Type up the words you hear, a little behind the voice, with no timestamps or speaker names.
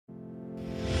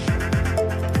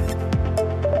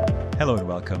Hello and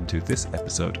welcome to this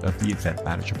episode of the Event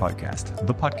Manager Podcast,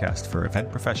 the podcast for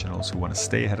event professionals who want to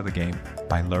stay ahead of the game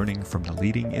by learning from the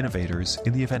leading innovators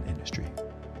in the event industry.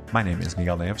 My name is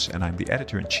Miguel Neves and I'm the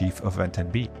Editor-in-Chief of Event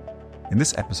NB. In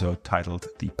this episode titled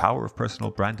The Power of Personal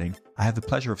Branding, I have the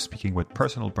pleasure of speaking with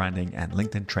personal branding and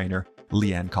LinkedIn trainer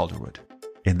Leanne Calderwood.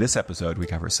 In this episode, we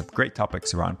cover some great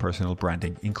topics around personal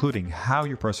branding, including how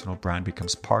your personal brand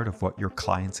becomes part of what your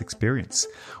clients experience,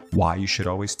 why you should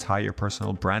always tie your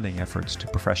personal branding efforts to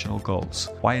professional goals,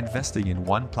 why investing in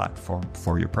one platform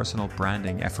for your personal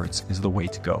branding efforts is the way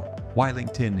to go, why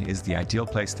LinkedIn is the ideal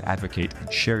place to advocate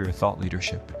and share your thought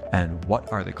leadership, and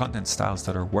what are the content styles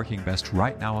that are working best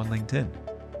right now on LinkedIn.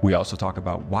 We also talk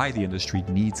about why the industry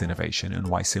needs innovation and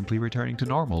why simply returning to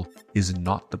normal is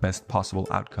not the best possible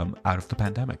outcome out of the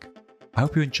pandemic. I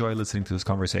hope you enjoy listening to this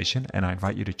conversation, and I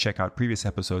invite you to check out previous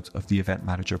episodes of the Event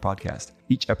Manager Podcast.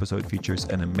 Each episode features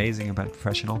an amazing event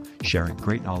professional sharing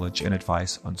great knowledge and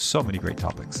advice on so many great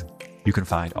topics. You can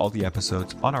find all the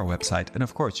episodes on our website, and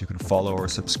of course, you can follow or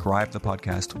subscribe to the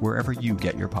podcast wherever you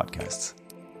get your podcasts.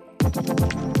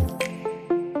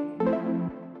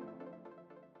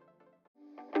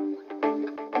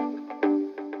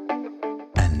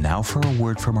 Now for a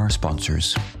word from our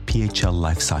sponsors, PHL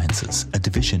Life Sciences, a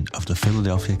division of the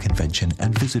Philadelphia Convention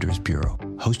and Visitors Bureau.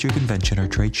 Host your convention or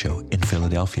trade show in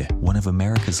Philadelphia, one of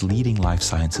America's leading life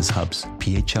sciences hubs.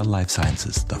 PHL Life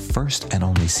Sciences, the first and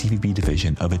only CVB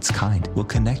division of its kind, will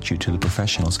connect you to the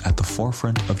professionals at the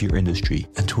forefront of your industry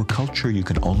and to a culture you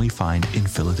can only find in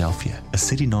Philadelphia. A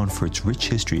city known for its rich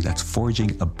history that's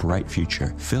forging a bright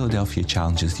future, Philadelphia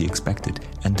challenges the expected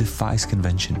and defies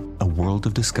convention. A world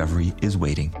of discovery is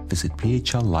waiting. Visit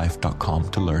phllife.com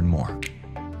to learn more.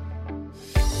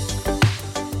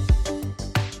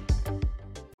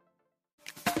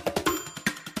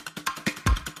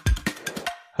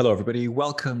 Hello, everybody.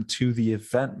 Welcome to the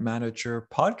Event Manager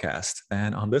Podcast.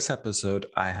 And on this episode,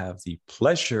 I have the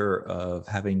pleasure of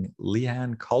having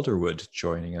Leanne Calderwood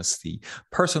joining us, the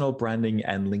personal branding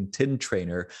and LinkedIn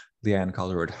trainer. Leanne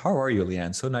Calderwood, how are you,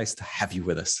 Leanne? So nice to have you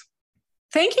with us.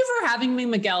 Thank you for having me,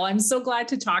 Miguel. I'm so glad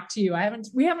to talk to you.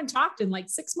 We haven't talked in like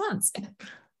 6 months.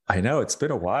 I know it's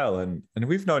been a while, and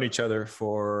we've known each other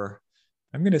for,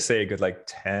 I'm going to say a good like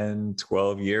 10,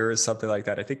 12 years, something like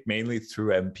that. I think mainly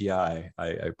through MPI,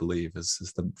 I believe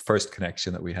is the first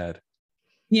connection that we had.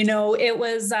 You know, it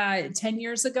was 10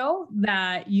 years ago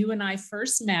that you and I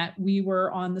first met. We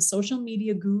were on the social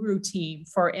media guru team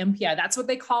for MPI. That's what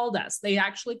they called us. They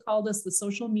actually called us the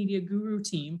social media guru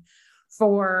team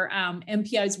for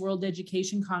MPI's World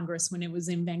Education Congress when it was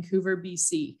in Vancouver,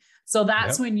 BC. So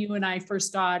that's when you and I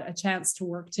first got a chance to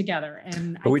work together.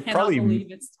 And I cannot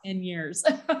believe it's 10 years.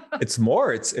 It's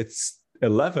more, it's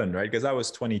 11, right? Because that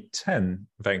was 2010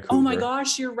 Vancouver. Oh my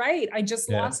gosh, you're right. I just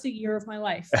lost a year of my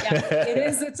life. Yeah, it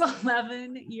is. It's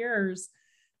 11 years.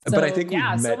 So, but I think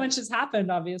so much has happened,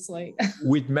 obviously.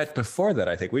 We'd met before that.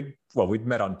 I think we'd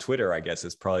met on Twitter, I guess,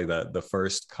 is probably the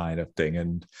first kind of thing.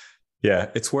 And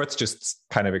yeah, it's worth just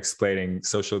kind of explaining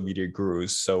social media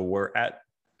gurus. So we're at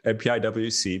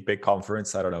MPIWC, big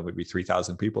conference, I don't know, maybe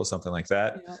 3,000 people, something like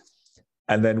that. Yeah.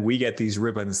 And then we get these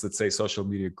ribbons that say social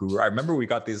media guru. I remember we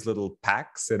got these little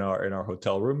packs in our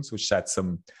hotel rooms, which had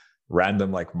some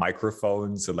random like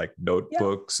microphones and like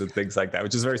notebooks and things like that,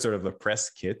 which is very sort of the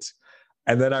press kit.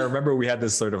 And then I remember we had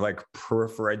this sort of like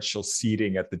preferential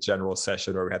seating at the general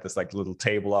session where we had this like little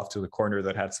table off to the corner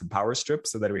that had some power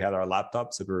strips. And then we had our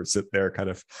laptops and we were sitting there kind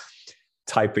of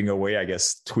typing away, I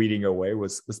guess, tweeting away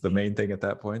was the main thing at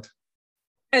that point.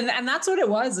 And that's what it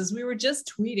was, is we were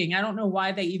just tweeting. I don't know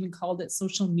why they even called it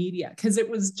social media, because it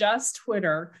was just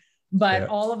Twitter. But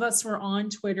all of us were on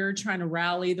Twitter trying to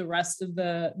rally the rest of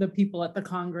the people at the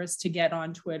Congress to get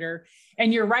on Twitter.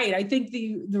 And you're right. I think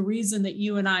the reason that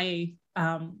you and I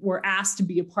were asked to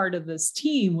be a part of this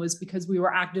team was because we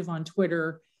were active on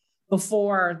Twitter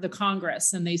before the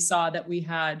Congress, and they saw that we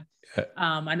had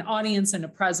an audience and a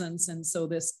presence. And so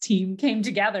this team came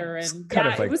together, and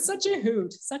it was such a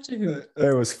hoot.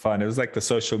 It was fun. It was like the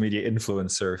social media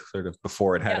influencer sort of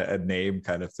before it had a name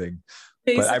kind of thing.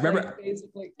 Basically, but I remember,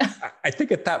 I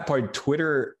think at that point,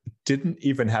 Twitter didn't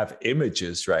even have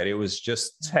images, right? It was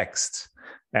just text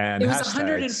and it was hashtags.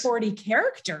 140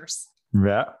 characters.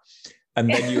 Yeah. And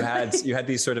then you had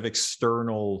these sort of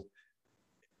external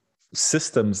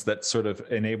systems that sort of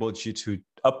enabled you to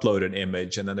upload an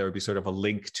image, and then there would be sort of a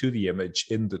link to the image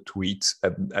in the tweet.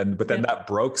 But then that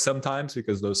broke sometimes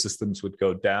because those systems would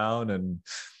go down. And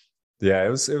yeah, it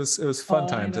was fun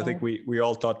times. I think we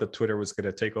all thought that Twitter was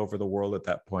going to take over the world at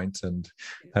that point, and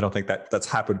I don't think that's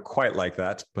happened quite like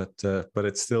that. But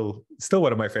it's still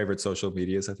one of my favorite social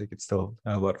medias. I think it's still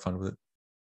a lot of fun with it.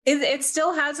 It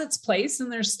still has its place,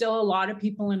 and there's still a lot of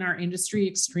people in our industry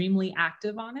extremely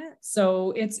active on it.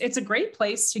 So it's a great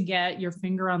place to get your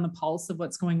finger on the pulse of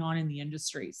what's going on in the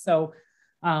industry. So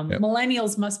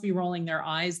millennials must be rolling their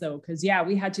eyes though, because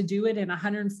we had to do it in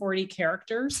 140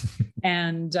 characters,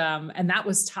 and that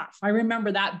was tough. I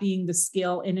remember that being the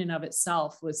skill in and of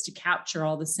itself, was to capture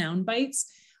all the sound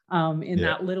bites in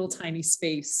that little tiny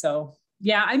space. So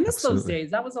I miss those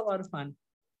days. That was a lot of fun.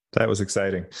 That was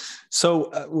exciting.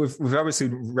 So we've obviously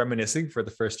reminiscing for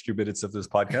the first few minutes of this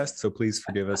podcast. So please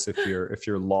forgive us if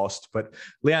you're lost. But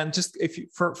Leanne, just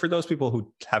for those people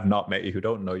who have not met you, who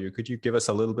don't know you, could you give us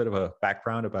a little bit of a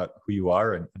background about who you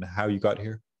are and how you got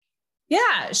here?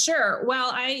 Yeah, sure.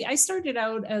 Well, I started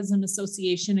out as an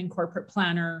association and corporate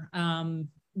planner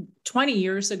 20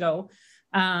 years ago.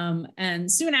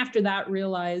 And soon after that,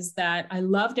 realized that I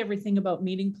loved everything about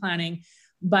meeting planning,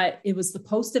 but it was the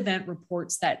post-event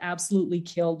reports that absolutely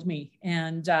killed me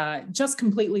and just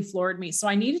completely floored me. So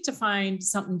I needed to find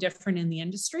something different in the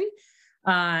industry.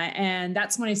 And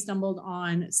that's when I stumbled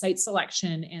on site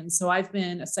selection. And so I've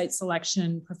been a site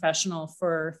selection professional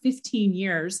for 15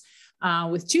 years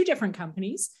with 2 different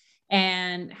companies,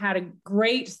 and had a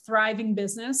great thriving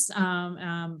business,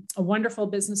 a wonderful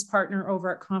business partner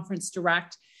over at Conference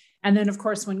Direct. And then, of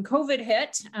course, when COVID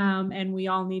hit and we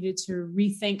all needed to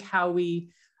rethink how we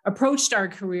approached our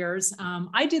careers,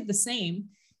 I did the same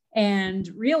and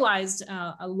realized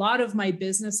a lot of my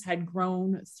business had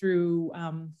grown through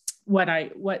what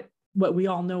we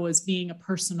all know as being a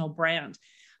personal brand.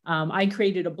 I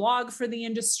created a blog for the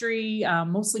industry,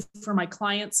 mostly for my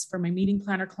clients, for my meeting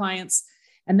planner clients.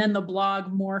 And then the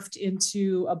blog morphed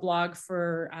into a blog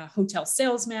for hotel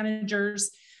sales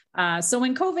managers. So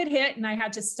when COVID hit and I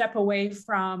had to step away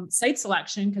from site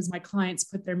selection because my clients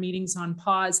put their meetings on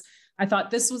pause, I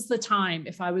thought this was the time.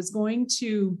 If I was going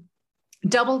to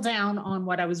double down on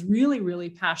what I was really, really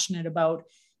passionate about,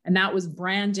 and that was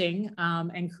branding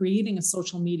and creating a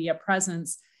social media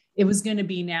presence, it was going to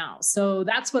be now. So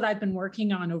that's what I've been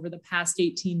working on over the past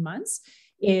 18 months,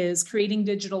 is creating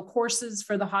digital courses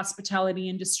for the hospitality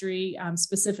industry,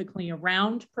 specifically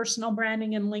around personal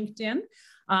branding and LinkedIn.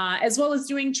 As well as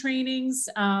doing trainings,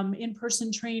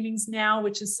 in-person trainings now,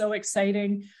 which is so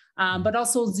exciting, but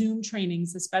also Zoom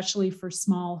trainings, especially for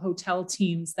small hotel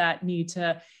teams that need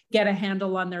to get a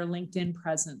handle on their LinkedIn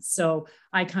presence. So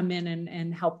I come in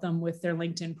and help them with their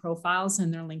LinkedIn profiles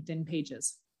and their LinkedIn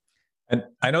pages. And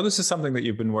I know this is something that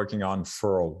you've been working on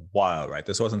for a while, right?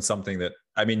 This wasn't something that,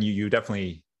 I mean, you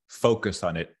definitely focused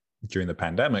on it during the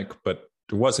pandemic, but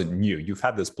it wasn't new. You've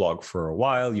had this blog for a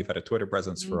while. You've had a Twitter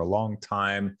presence for a long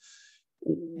time.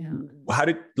 Yeah.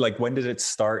 When did it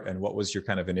start, and what was your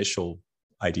kind of initial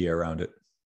idea around it?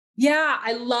 Yeah,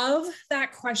 I love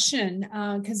that question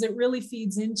because it really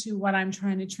feeds into what I'm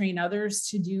trying to train others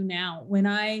to do now. When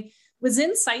I was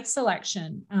in site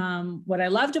selection, what I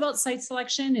loved about site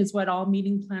selection is what all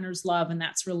meeting planners love, and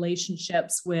that's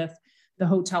relationships with the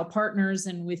hotel partners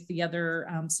and with the other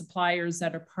suppliers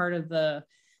that are part of the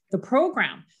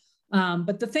program.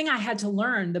 But the thing I had to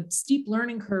learn, the steep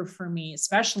learning curve for me,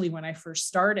 especially when I first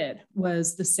started,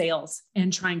 was the sales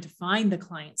and trying to find the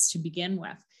clients to begin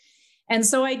with. And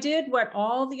so I did what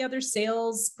all the other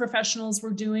sales professionals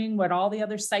were doing, what all the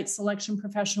other site selection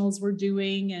professionals were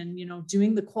doing, and,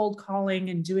 doing the cold calling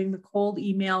and doing the cold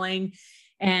emailing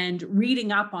and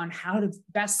reading up on how to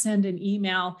best send an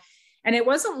email. And it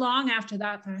wasn't long after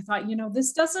that I thought,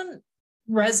 this doesn't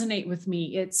resonate with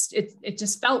me. It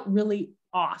just felt really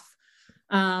off.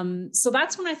 So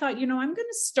that's when I thought, I'm going to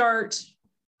start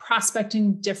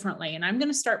prospecting differently, and I'm going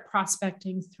to start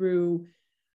prospecting through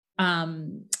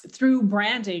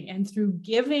branding and through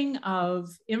giving of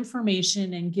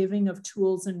information and giving of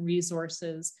tools and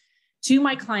resources to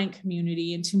my client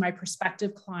community and to my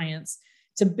prospective clients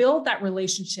to build that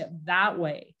relationship that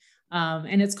way.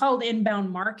 And it's called inbound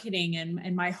marketing.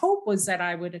 And my hope was that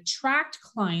I would attract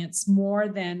clients more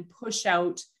than push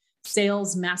out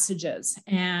sales messages.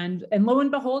 And lo and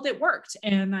behold, it worked.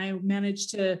 And I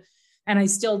managed to, and I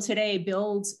still today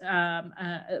build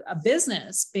a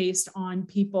business based on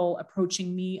people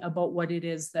approaching me about what it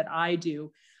is that I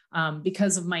do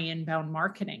because of my inbound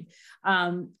marketing.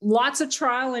 Lots of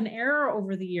trial and error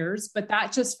over the years, but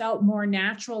that just felt more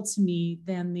natural to me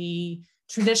than the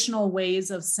traditional ways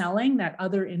of selling that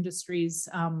other industries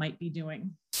might be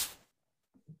doing.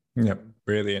 Yeah,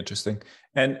 really interesting.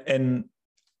 And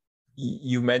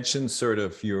you mentioned sort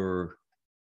of your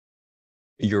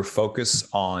focus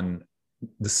on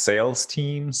the sales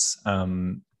teams.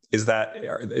 Is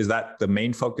that the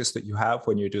main focus that you have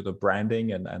when you do the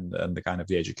branding and the kind of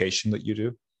the education that you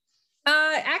do?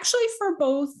 Actually, for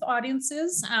both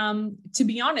audiences, to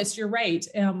be honest, you're right.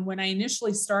 When I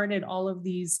initially started all of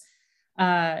these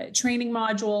training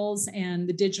modules and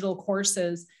the digital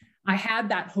courses, I had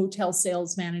that hotel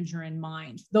sales manager in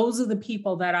mind. Those are the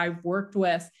people that I've worked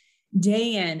with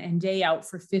day in and day out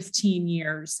for 15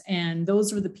 years. And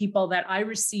those were the people that I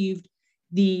received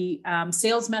the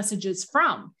sales messages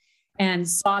from and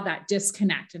saw that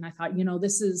disconnect. And I thought,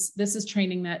 this is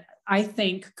training that I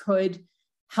think could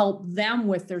help them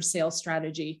with their sales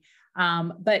strategy.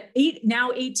 But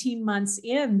 18 months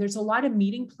in, there's a lot of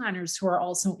meeting planners who are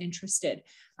also interested.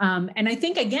 And I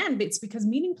think, again, it's because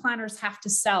meeting planners have to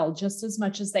sell just as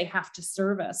much as they have to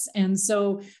service. And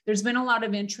so there's been a lot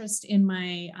of interest in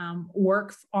my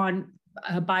work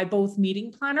by both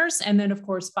meeting planners and then, of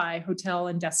course, by hotel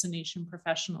and destination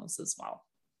professionals as well.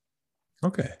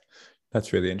 Okay.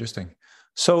 That's really interesting.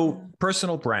 So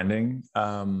personal branding,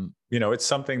 it's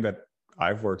something that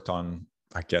I've worked on,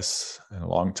 I guess, in a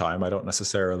long time. I don't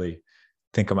necessarily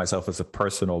think of myself as a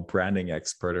personal branding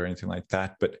expert or anything like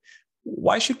that, but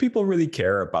why should people really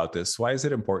care about this? Why is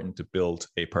it important to build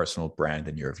a personal brand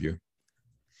in your view?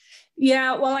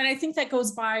 Yeah, well, and I think that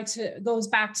goes back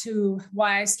to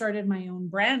why I started my own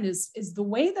brand is the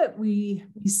way that we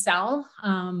sell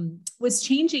was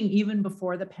changing even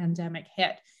before the pandemic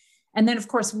hit. And then, of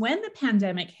course, when the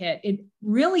pandemic hit, it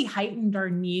really heightened our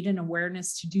need and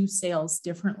awareness to do sales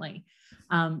differently.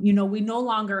 We no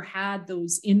longer had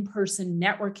those in-person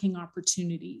networking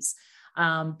opportunities.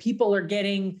 People are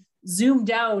getting Zoomed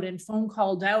out and phone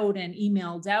called out and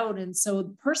emailed out. And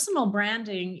so personal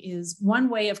branding is one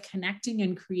way of connecting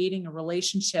and creating a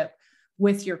relationship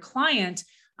with your client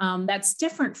that's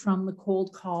different from the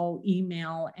cold call,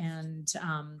 email, and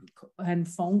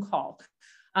phone call.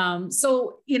 And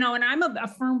I'm a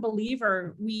firm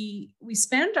believer, we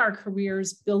spend our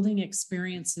careers building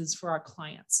experiences for our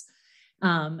clients.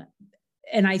 And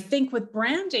I think with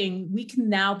branding, we can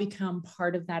now become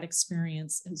part of that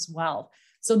experience as well.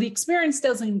 So the experience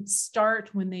doesn't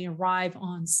start when they arrive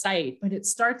on site, but it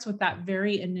starts with that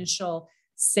very initial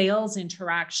sales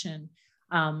interaction,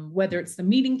 whether it's the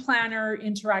meeting planner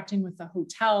interacting with the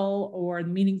hotel or the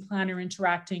meeting planner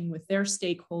interacting with their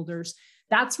stakeholders.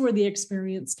 That's where the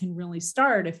experience can really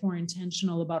start if we're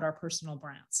intentional about our personal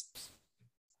brands.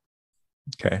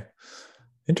 Okay.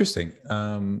 Interesting.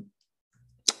 And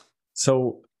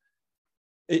how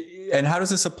does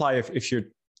this apply if you're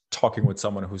talking with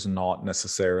someone who's not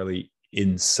necessarily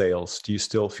in sales? Do you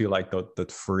still feel like that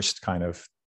first kind of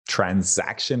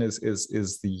transaction is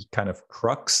the kind of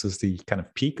crux, is the kind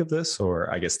of peak of this, or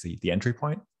I guess the entry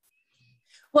point?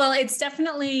 Well, it's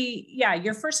definitely,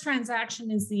 your first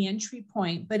transaction is the entry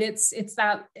point, but it's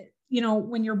that,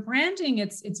 when you're branding,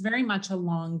 it's very much a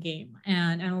long game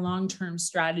and a long-term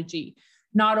strategy,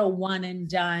 not a one and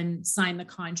done, sign the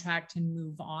contract and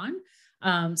move on.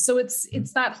 So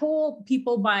it's that whole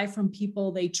people buy from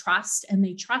people they trust and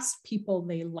they trust people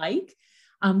they like.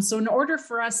 So in order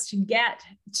for us to get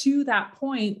to that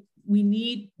point, we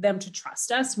need them to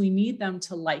trust us. We need them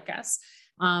to like us.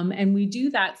 And we do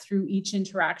that through each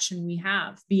interaction we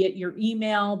have, be it your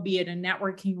email, be it a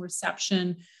networking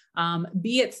reception,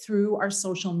 be it through our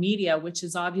social media, which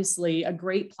is obviously a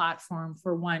great platform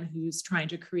for one who's trying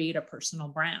to create a personal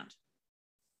brand.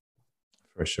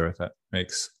 For sure. That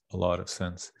makes a lot of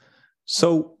sense.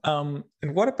 So, and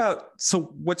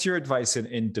what's your advice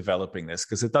in developing this?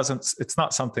 Because it's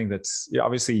not something that's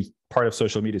obviously part of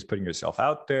social media is putting yourself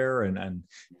out there and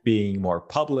being more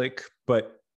public,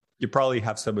 but you probably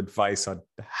have some advice on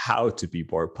how to be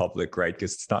more public, right?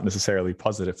 Because it's not necessarily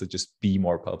positive to just be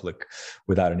more public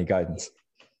without any guidance.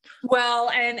 Well,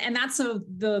 and that's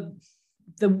the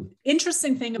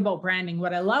interesting thing about branding.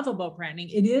 What I love about branding,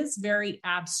 it is very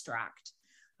abstract.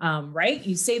 Right?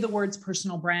 You say the words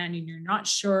personal brand and you're not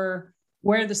sure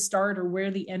where the start or where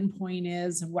the end point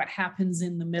is and what happens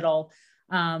in the middle.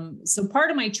 So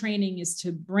part of my training is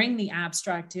to bring the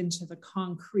abstract into the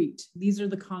concrete. These are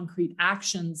the concrete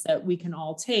actions that we can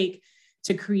all take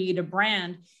to create a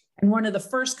brand. And one of the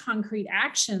first concrete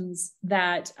actions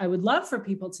that I would love for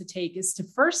people to take is to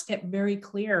first get very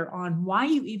clear on why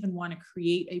you even want to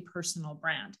create a personal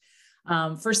brand.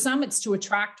 For some, it's to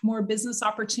attract more business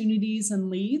opportunities and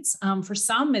leads. For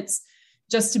some, it's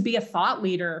just to be a thought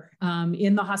leader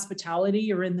in the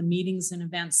hospitality or in the meetings and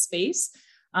events space.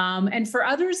 And for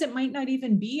others, it might not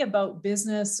even be about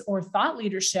business or thought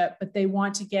leadership, but they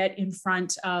want to get in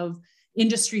front of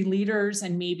industry leaders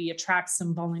and maybe attract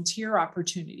some volunteer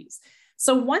opportunities.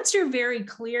 So once you're very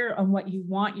clear on what you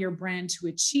want your brand to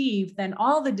achieve, then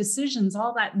all the decisions,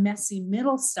 all that messy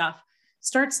middle stuff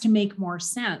starts to make more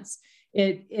sense.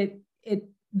 It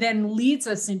then leads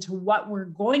us into what we're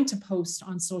going to post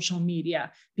on social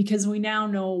media, because we now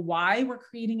know why we're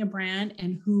creating a brand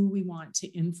and who we want to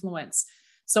influence.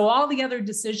 So all the other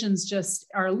decisions just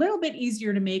are a little bit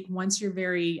easier to make once you're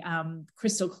very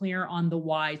crystal clear on the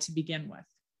why to begin with.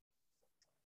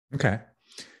 Okay.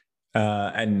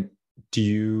 And do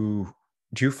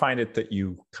you find it that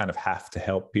you kind of have to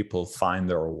help people find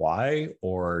their why,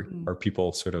 or are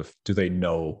people sort of, do they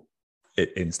know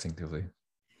it instinctively?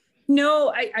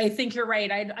 No, I think you're right.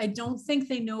 I don't think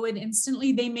they know it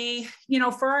instantly. They may,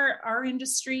 for our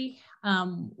industry,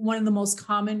 one of the most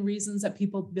common reasons that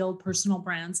people build personal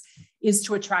brands is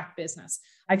to attract business.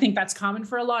 I think that's common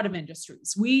for a lot of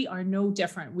industries. We are no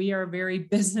different. We are a very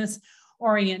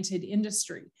business-oriented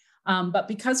industry. But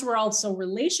because we're also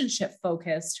relationship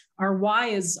focused, our why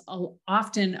is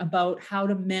often about how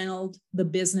to meld the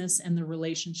business and the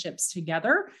relationships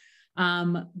together.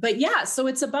 But yeah, so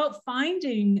it's about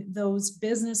finding those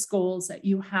business goals that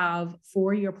you have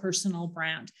for your personal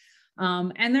brand.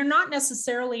 And they're not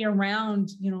necessarily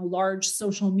around, large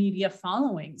social media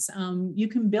followings. You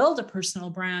can build a personal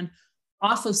brand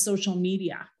off of social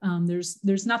media.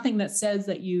 There's nothing that says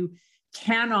that you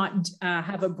cannot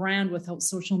have a brand without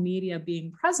social media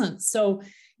being present. So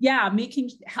yeah,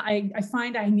 I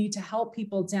find I need to help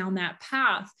people down that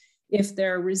path. If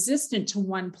they're resistant to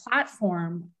one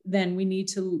platform, then we need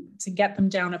to get them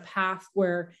down a path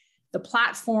where the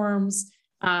platforms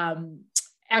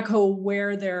echo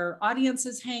where their audience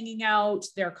is hanging out,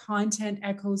 their content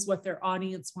echoes what their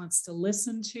audience wants to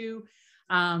listen to.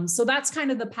 So that's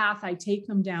kind of the path I take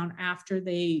them down after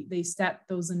they set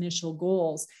those initial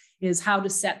goals, is how to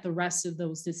set the rest of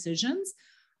those decisions.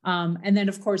 And then,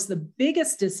 of course, the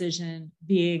biggest decision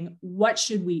being, what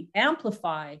should we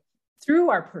amplify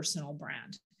through our personal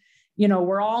brand?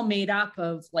 We're all made up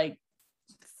of like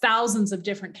thousands of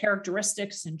different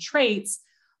characteristics and traits,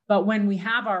 but when we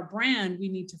have our brand, we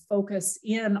need to focus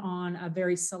in on a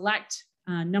very select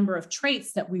number of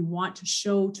traits that we want to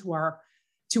show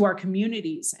to our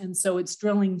communities. And so it's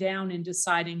drilling down and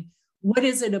deciding, what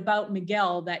is it about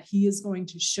Miguel that he is going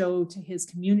to show to his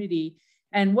community?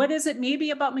 And what is it maybe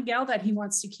about Miguel that he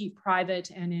wants to keep private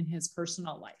and in his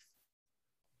personal life?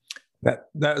 That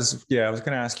was, yeah, I was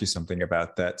going to ask you something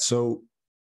about that. So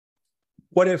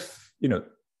what if,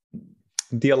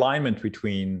 the alignment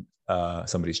between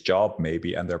somebody's job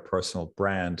maybe and their personal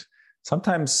brand,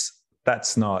 sometimes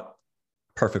that's not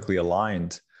perfectly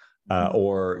aligned,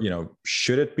 or,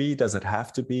 should it be? Does it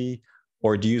have to be?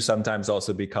 Or do you sometimes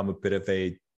also become a bit of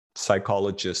a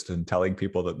psychologist and telling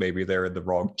people that maybe they're in the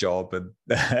wrong job and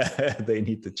they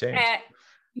need to change?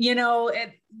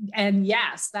 And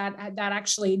yes, that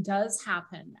actually does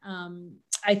happen.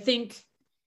 I think,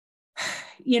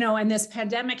 and this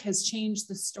pandemic has changed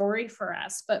the story for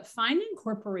us, but finding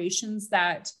corporations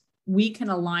that we can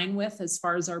align with as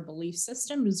far as our belief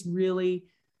system is really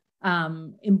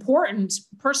important.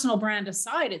 Personal brand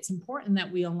aside, it's important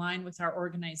that we align with our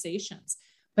organizations,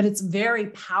 but it's very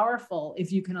powerful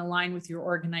if you can align with your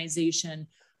organization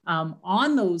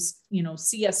on those,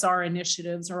 CSR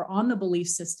initiatives or on the belief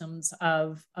systems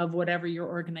of whatever your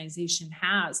organization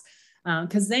has,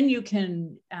 because then you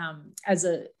can, as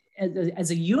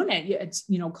a unit,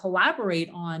 collaborate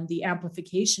on the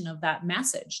amplification of that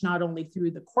message, not only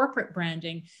through the corporate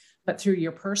branding, but through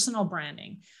your personal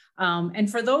branding. And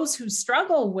for those who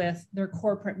struggle with their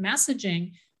corporate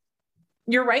messaging,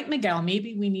 you're right, Miguel,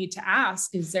 maybe we need to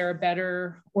ask, is there a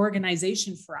better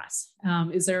organization for us?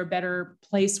 Is there a better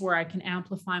place where I can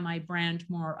amplify my brand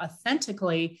more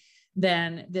authentically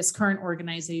than this current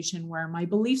organization where my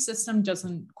belief system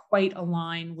doesn't quite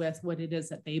align with what it is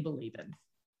that they believe in?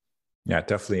 Yeah,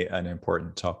 definitely an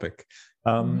important topic.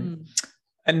 And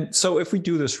so if we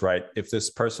do this right, if this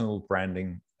personal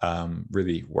branding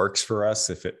really works for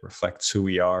us, if it reflects who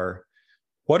we are,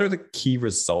 what are the key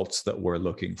results that we're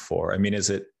looking for? I mean, is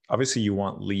it, obviously you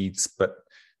want leads, but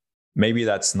maybe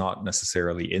that's not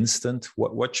necessarily instant.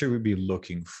 What should we be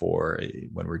looking for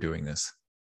when we're doing this?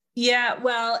 Yeah,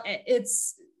 well,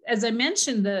 it's, as I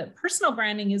mentioned, the personal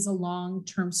branding is a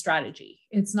long-term strategy.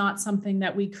 It's not something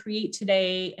that we create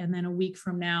today, and then a week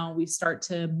from now, we start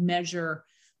to measure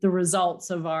the results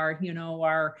of our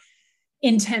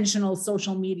intentional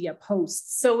social media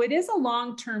posts. So it is a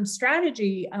long-term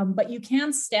strategy, but you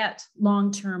can set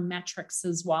long-term metrics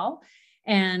as well.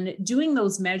 And doing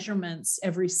those measurements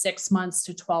every 6 months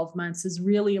to 12 months is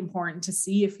really important to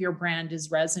see if your brand is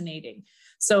resonating.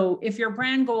 So if your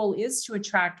brand goal is to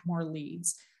attract more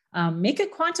leads, make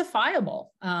it quantifiable.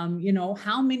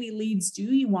 How many leads do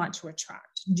you want to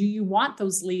attract? Do you want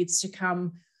those leads to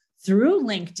come through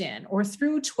LinkedIn or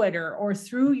through Twitter or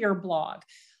through your blog?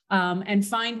 and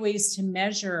find ways to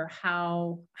measure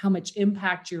how much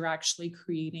impact you're actually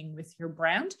creating with your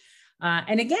brand.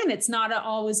 And again, it's not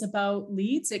always about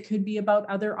leads. It could be about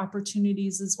other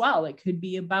opportunities as well. It could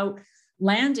be about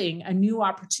landing a new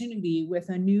opportunity with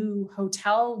a new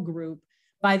hotel group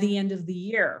by the end of the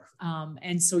year.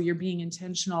 And so you're being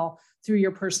intentional through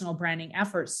your personal branding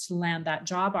efforts to land that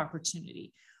job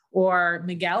opportunity. Or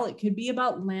Miguel, it could be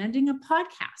about landing a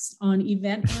podcast on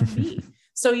Event MB.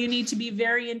 So you need to be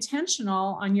very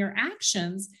intentional on your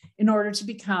actions in order to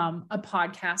become a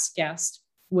podcast guest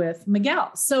with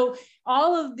Miguel. So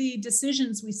all of the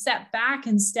decisions we set back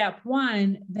in step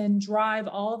one then drive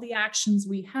all the actions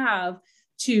we have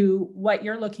to what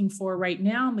you're looking for right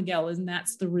now, Miguel, and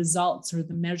that's the results or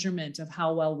the measurement of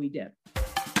how well we did.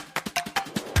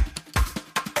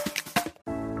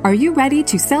 Are you ready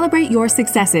to celebrate your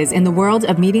successes in the world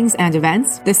of meetings and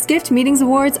events? The Skift Meetings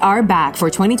Awards are back for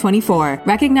 2024,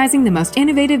 recognizing the most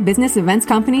innovative business events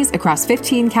companies across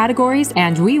 15 categories,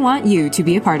 and we want you to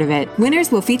be a part of it.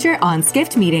 Winners will feature on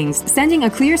Skift Meetings, sending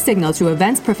a clear signal to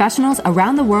events professionals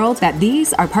around the world that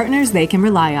these are partners they can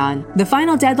rely on. The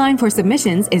final deadline for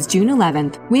submissions is June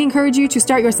 11th. We encourage you to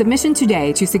start your submission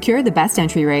today to secure the best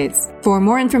entry rates. For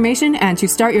more information and to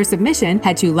start your submission,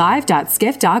 head to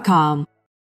live.skift.com.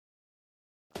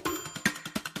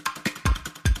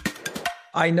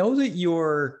 I know that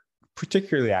you're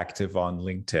particularly active on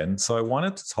LinkedIn, so I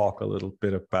wanted to talk a little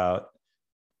bit about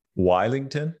why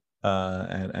LinkedIn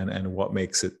and what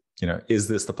makes it, is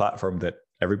this the platform that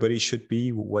everybody should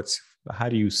be? How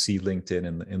do you see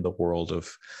LinkedIn in the world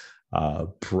of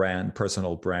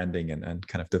personal branding and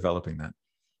kind of developing that?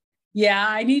 Yeah,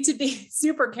 I need to be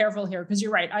super careful here because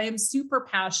you're right. I am super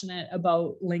passionate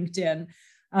about LinkedIn,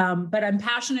 but I'm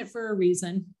passionate for a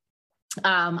reason.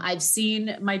 I've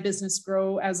seen my business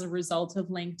grow as a result of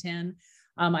LinkedIn.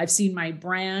 I've seen my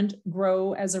brand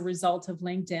grow as a result of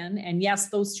LinkedIn. And yes,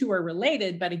 those two are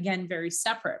related, but again, very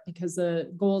separate because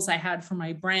the goals I had for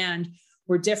my brand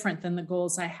were different than the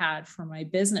goals I had for my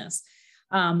business.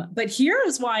 But here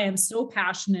is why I'm so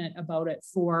passionate about it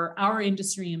for our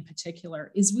industry in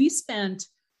particular, is we spent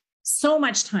so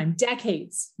much time,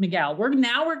 decades, Miguel.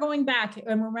 We're going back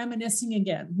and we're reminiscing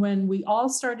again when we all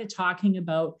started talking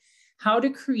about how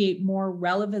to create more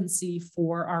relevancy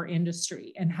for our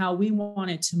industry and how we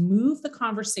wanted to move the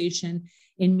conversation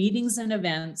in meetings and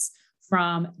events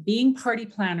from being party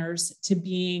planners to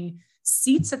being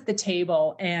seats at the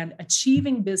table and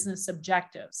achieving business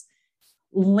objectives.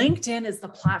 LinkedIn is the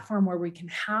platform where we can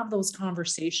have those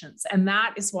conversations. And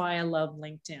that is why I love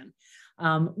LinkedIn.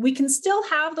 We can still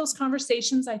have those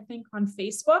conversations, I think, on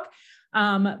Facebook,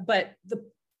 but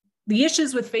the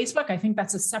issues with Facebook, I think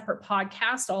that's a separate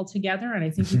podcast altogether. And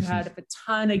I think we've had a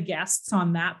ton of guests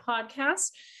on that podcast.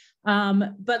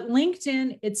 But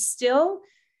LinkedIn, it's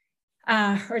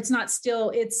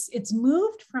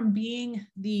moved from being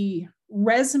the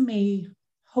resume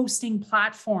hosting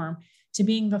platform to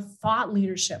being the thought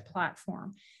leadership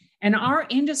platform. And our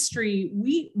industry,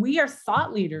 we are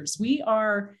thought leaders. We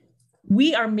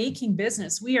are making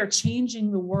business. We are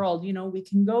changing the world. We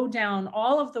can go down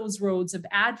all of those roads of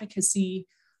advocacy,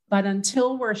 but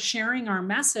until we're sharing our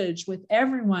message with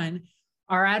everyone,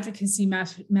 our advocacy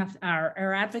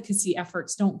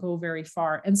efforts don't go very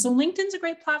far. And so LinkedIn's a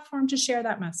great platform to share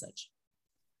that message.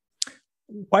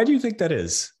 Why do you think that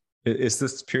is? Is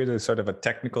this purely sort of a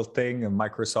technical thing and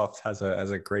Microsoft has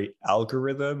a great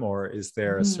algorithm, or is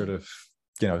there a sort of,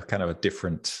 kind of a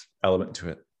different element to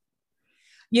it?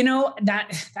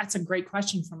 That's a great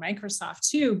question for Microsoft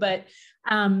too, but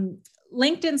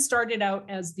LinkedIn started out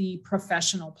as the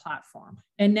professional platform,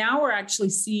 and now we're actually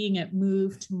seeing it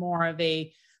move to more of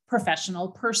a professional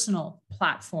personal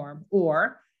platform,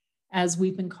 or as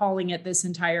we've been calling it this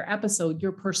entire episode,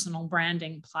 your personal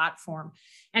branding platform.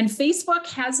 And Facebook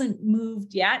hasn't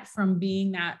moved yet from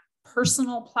being that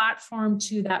personal platform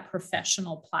to that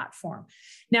professional platform.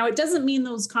 Now, it doesn't mean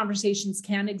those conversations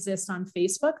can't exist on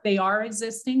Facebook. They are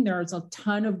existing. There's a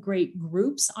ton of great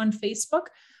groups on Facebook,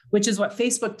 which is what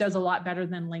Facebook does a lot better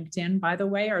than LinkedIn, by the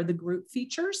way, are the group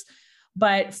features.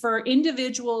 But for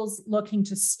individuals looking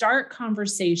to start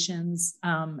conversations,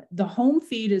 the home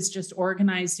feed is just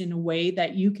organized in a way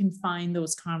that you can find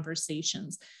those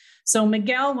conversations. So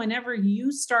Miguel, whenever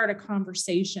you start a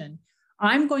conversation,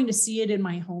 I'm going to see it in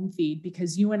my home feed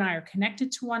because you and I are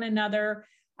connected to one another.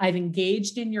 I've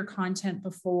engaged in your content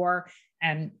before,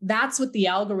 and that's what the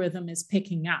algorithm is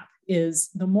picking up, is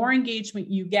the more engagement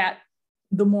you get,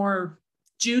 the more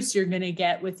juice you're going to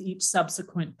get with each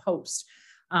subsequent post.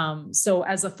 So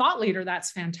as a thought leader,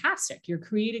 that's fantastic. You're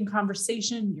creating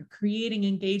conversation, you're creating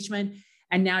engagement,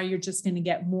 And now you're just going to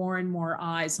get more and more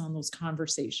eyes on those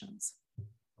conversations.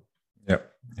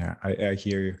 Yep. Yeah, I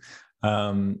hear you.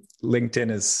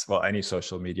 LinkedIn is, well, any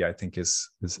social media, I think is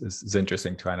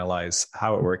interesting to analyze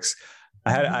how it works.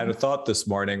 I had a thought this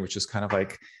morning, which is kind of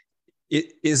like,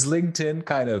 is LinkedIn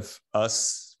kind of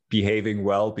us behaving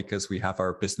well because we have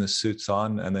our business suits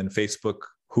on, and then Facebook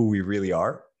who we really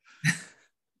are?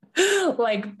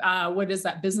 Like, what is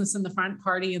that? Business in the front,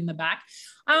 party in the back.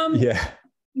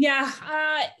 Yeah.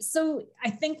 So I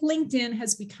think LinkedIn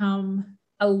has become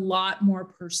a lot more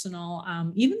personal.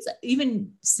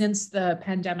 Even since the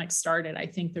pandemic started, I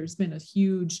think there's been a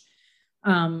huge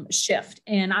shift.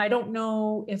 And I don't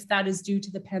know if that is due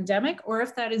to the pandemic or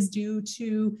if that is due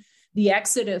to the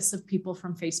exodus of people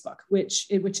from Facebook, which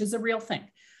is a real thing.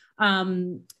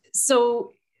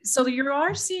 So you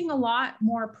are seeing a lot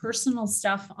more personal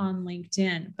stuff on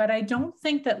LinkedIn, but I don't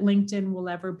think that LinkedIn will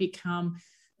ever become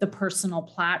the personal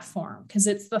platform, because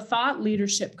it's the thought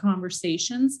leadership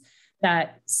conversations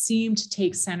that seem to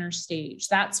take center stage.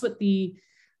 That's what the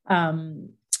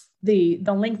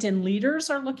LinkedIn leaders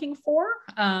are looking for.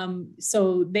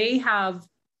 So they have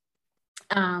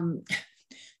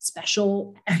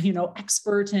special,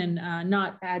 expert and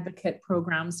not advocate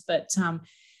programs, but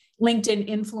LinkedIn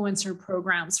influencer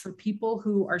programs for people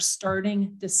who are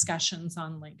starting discussions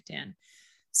on LinkedIn.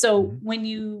 So when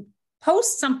you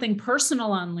post something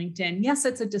personal on LinkedIn, yes,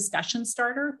 it's a discussion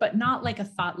starter, but not like a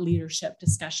thought leadership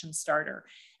discussion starter.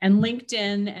 And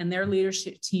LinkedIn and their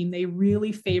leadership team, they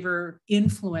really favor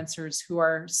influencers who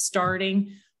are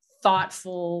starting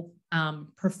thoughtful,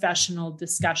 professional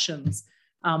discussions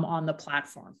on the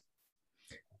platform.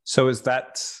 So is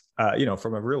that,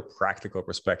 from a real practical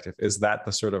perspective, is that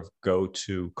the sort of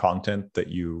go-to content that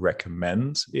you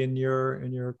recommend in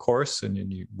your course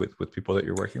and with people that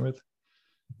you're working with?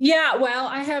 Yeah, well,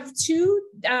 I have two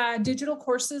digital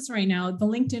courses right now. The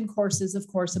LinkedIn course is, of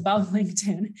course, about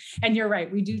LinkedIn. And you're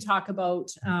right, we do talk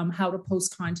about how to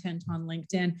post content on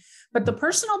LinkedIn. But the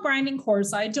personal branding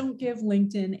course, I don't give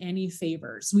LinkedIn any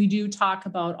favors. We do talk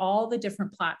about all the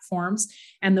different platforms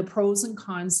and the pros and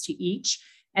cons to each.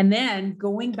 And then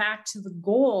going back to the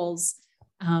goals,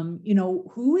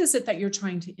 who is it that you're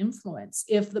trying to influence?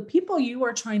 If the people you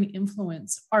are trying to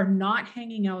influence are not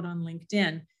hanging out on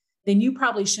LinkedIn, then you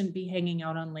probably shouldn't be hanging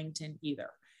out on LinkedIn either.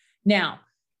 Now,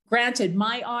 granted,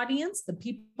 my audience, the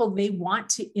people they want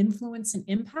to influence and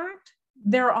impact,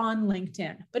 they're on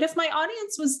LinkedIn. But if my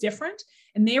audience was different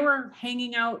and they were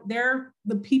hanging out there,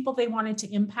 the people they wanted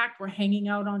to impact were hanging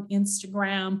out on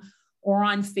Instagram or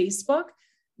on Facebook,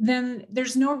 then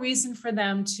there's no reason for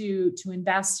them to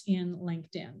invest in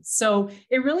LinkedIn. So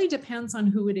it really depends on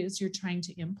who it is you're trying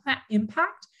to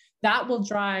impact. That will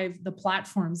drive the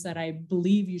platforms that I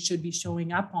believe you should be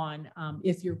showing up on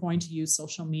if you're going to use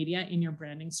social media in your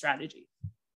branding strategy.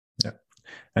 Yeah.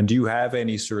 And do you have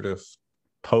any sort of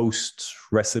post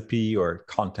recipe or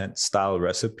content style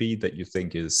recipe that you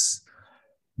think is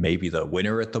maybe the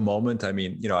winner at the moment? I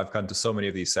mean, I've gone to so many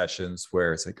of these sessions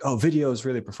where it's like, oh, video is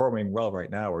really performing well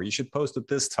right now, or you should post at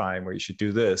this time, or you should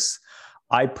do this.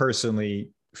 I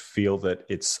personally feel that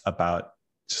it's about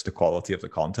just the quality of the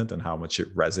content and how much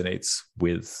it resonates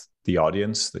with the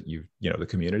audience that the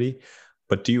community.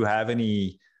 But do you have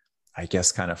any, I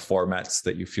guess, kind of formats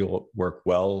that you feel work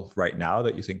well right now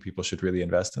that you think people should really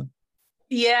invest in?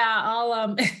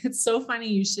 Yeah, it's so funny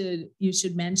you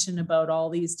should mention about all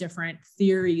these different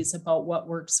theories about what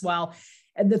works well.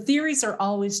 And the theories are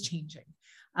always changing.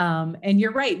 And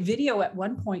you're right, video at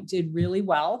one point did really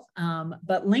well,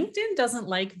 but LinkedIn doesn't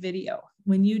like video.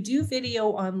 When you do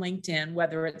video on LinkedIn,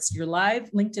 whether it's your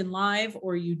live LinkedIn Live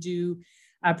or you do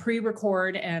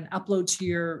pre-record and upload to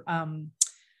your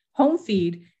home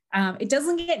feed, it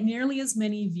doesn't get nearly as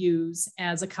many views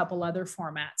as a couple other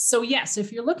formats. So yes,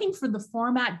 if you're looking for the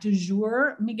format du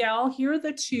jour, Miguel, here are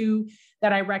the two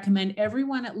that I recommend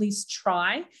everyone at least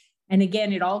try. And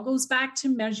again, it all goes back to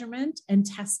measurement and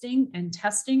testing and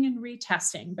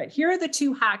retesting. But here are the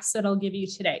two hacks that I'll give you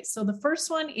today. So the first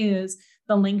one is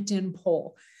the LinkedIn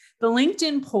poll. The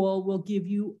LinkedIn poll will give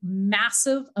you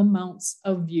massive amounts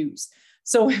of views.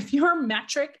 So if your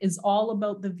metric is all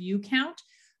about the view count,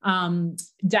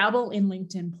 dabble in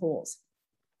LinkedIn polls.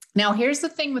 Now, here's the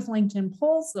thing with LinkedIn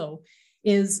polls, though,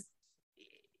 is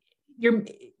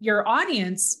your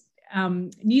audience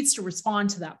needs to respond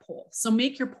to that poll. So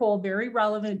make your poll very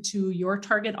relevant to your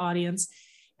target audience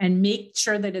and make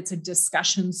sure that it's a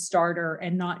discussion starter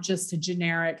and not just a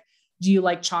generic, do you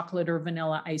like chocolate or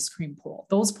vanilla ice cream poll?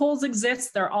 Those polls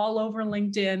exist. They're all over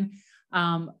LinkedIn.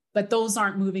 But those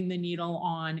aren't moving the needle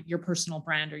on your personal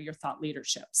brand or your thought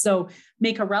leadership. So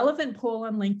make a relevant poll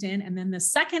on LinkedIn. And then the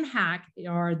second hack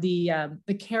are the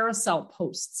carousel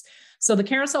posts. So the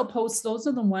carousel posts, those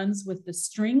are the ones with the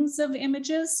strings of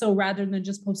images. So rather than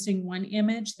just posting one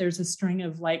image, there's a string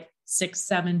of like 6,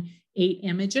 7, 8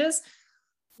 images.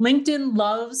 LinkedIn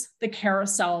loves the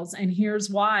carousels. And here's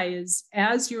why is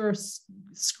as you're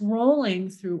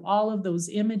scrolling through all of those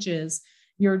images,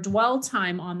 your dwell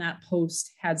time on that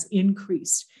post has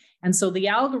increased. And so the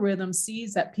algorithm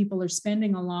sees that people are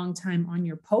spending a long time on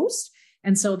your post.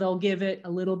 And so they'll give it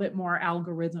a little bit more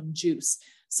algorithm juice.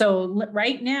 So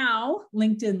right now,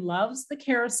 LinkedIn loves the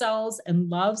carousels and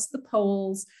loves the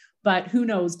polls, but who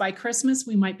knows, by Christmas,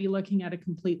 we might be looking at a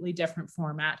completely different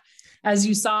format. As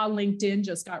you saw, LinkedIn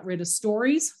just got rid of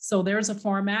stories. So there's a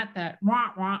format that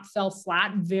fell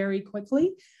flat very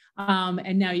quickly.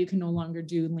 And now you can no longer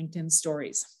do LinkedIn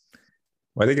stories.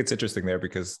 Well, I think it's interesting there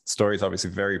because stories are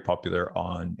obviously very popular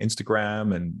on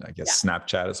Instagram and I guess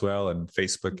Snapchat as well. And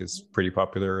Facebook is pretty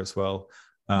popular as well.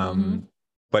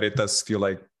 But it does feel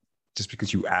like just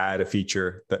because you add a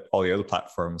feature that all the other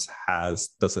platforms has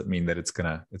doesn't mean that it's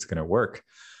gonna work.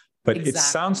 But It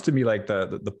sounds to me like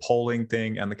the polling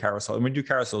thing and the carousel. And when you do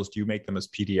carousels, do you make them as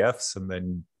PDFs and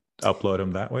then upload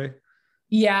them that way?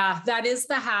 Yeah, that is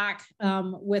the hack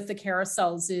with the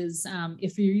carousels is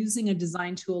if you're using a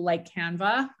design tool like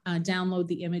Canva, download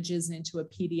the images into a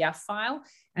PDF file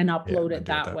and upload it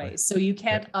that way. So you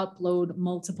can't upload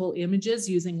multiple images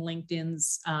using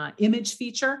LinkedIn's image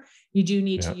feature. You do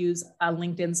need to use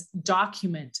LinkedIn's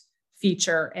document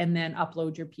feature and then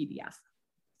upload your PDF.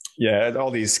 Yeah,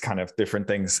 all these kind of different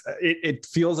things. It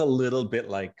feels a little bit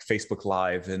like Facebook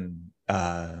Live in,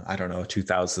 I don't know,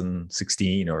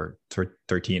 2016 or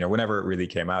 13 or whenever it really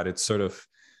came out. It's sort of,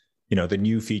 the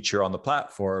new feature on the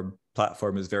platform.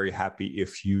 Platform is very happy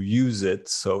if you use it.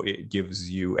 So it gives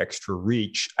you extra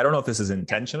reach. I don't know if this is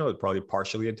intentional. It's probably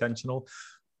partially intentional.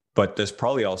 But there's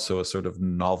probably also a sort of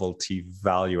novelty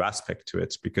value aspect to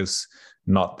it because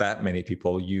not that many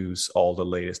people use all the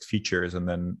latest features. And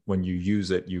then when you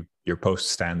use it, your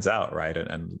post stands out, right?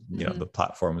 And the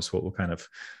platform is what will kind of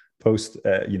post,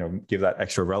 give that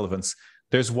extra relevance.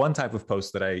 There's one type of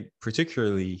post that I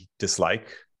particularly dislike,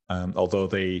 although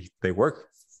they work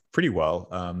pretty well,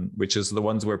 which is the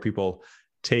ones where people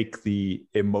take the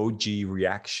emoji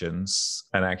reactions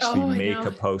and actually make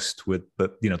a post with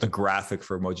the graphic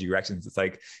for emoji reactions. It's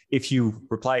like, if you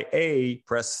reply A,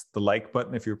 press the like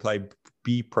button. If you reply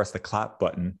B, press the clap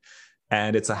button.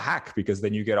 And it's a hack because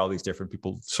then you get all these different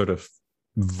people sort of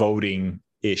voting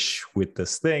ish with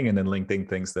this thing. And then LinkedIn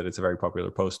thinks that it's a very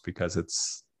popular post because it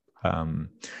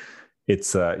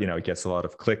gets a lot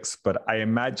of clicks. But I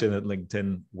imagine that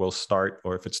LinkedIn will start,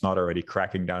 or if it's not already,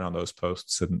 cracking down on those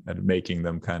posts and making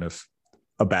them kind of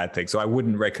a bad thing. So I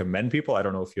wouldn't recommend people. I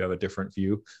don't know if you have a different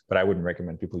view, but I wouldn't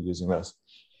recommend people using those.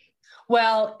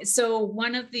 Well, so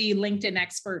one of the LinkedIn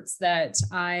experts that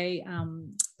I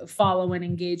follow and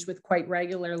engage with quite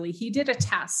regularly, he did a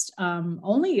test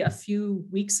only a few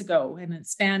weeks ago, and it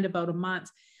spanned about a month,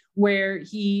 where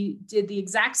he did the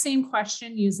exact same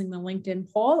question using the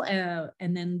LinkedIn poll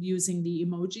and then using the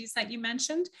emojis that you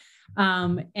mentioned.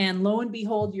 And lo and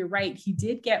behold, you're right. He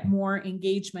did get more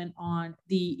engagement on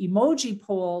the emoji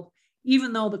poll,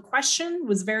 even though the question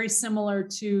was very similar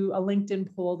to a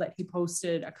LinkedIn poll that he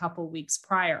posted a couple of weeks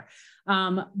prior.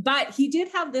 But he did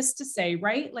have this to say,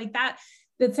 right? Like that,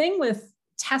 the thing with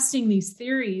testing these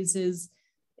theories is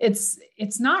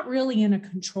it's not really in a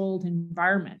controlled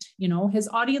environment. His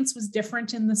audience was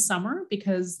different in the summer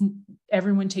because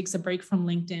everyone takes a break from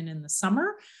LinkedIn in the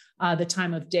summer. The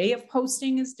time of day of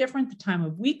posting is different. The time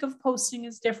of week of posting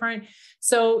is different.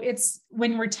 So it's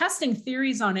when we're testing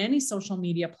theories on any social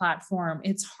media platform,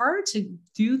 it's hard to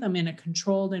do them in a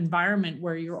controlled environment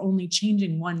where you're only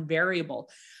changing one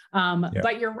variable.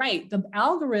 But you're right. The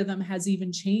algorithm has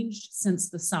even changed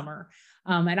since the summer.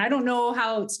 And I don't know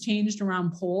how it's changed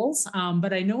around polls,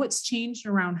 but I know it's changed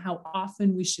around how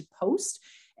often we should post.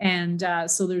 And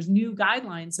so there's new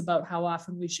guidelines about how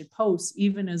often we should post,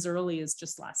 even as early as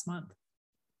just last month.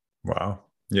 Wow.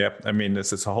 Yeah. I mean,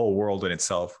 this is a whole world in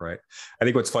itself, right? I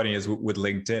think what's funny is with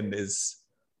LinkedIn is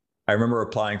I remember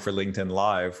applying for LinkedIn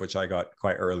Live, which I got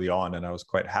quite early on and I was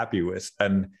quite happy with.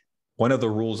 And one of the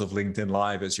rules of LinkedIn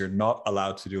Live is you're not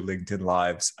allowed to do LinkedIn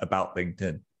Lives about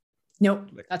LinkedIn.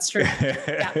 Nope, that's true.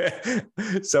 Yeah.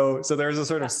 So there's a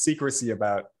sort of secrecy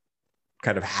about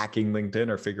kind of hacking LinkedIn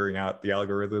or figuring out the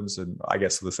algorithms. And I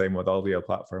guess the same with all the other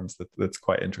platforms. That's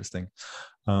quite interesting.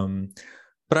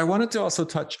 But I wanted to also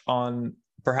touch on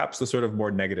perhaps the sort of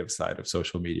more negative side of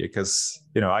social media? Because,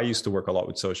 I used to work a lot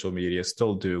with social media,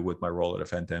 still do with my role at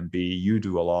Event MB. You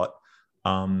do a lot,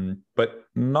 but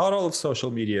not all of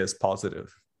social media is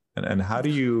positive. And how do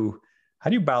you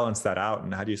balance that out?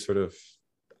 And how do you sort of,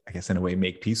 I guess, in a way,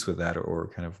 make peace with that, or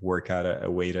kind of work out a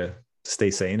way to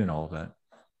stay sane in all of that?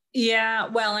 Yeah,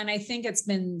 well, and I think it's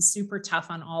been super tough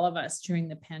on all of us during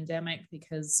the pandemic,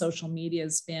 because social media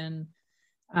has been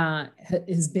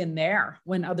there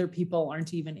when other people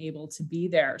aren't even able to be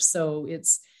there. So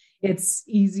it's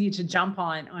easy to jump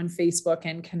on Facebook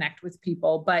and connect with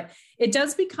people, but it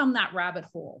does become that rabbit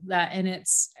hole and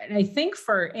I think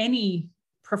for any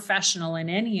professional in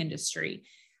any industry,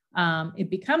 it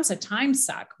becomes a time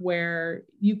suck where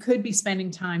you could be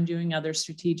spending time doing other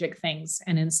strategic things,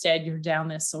 and instead you're down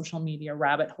this social media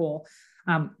rabbit hole.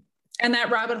 And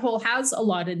that rabbit hole has a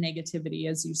lot of negativity,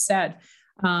 as you said.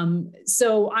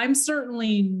 So I'm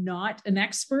certainly not an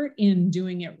expert in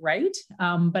doing it right.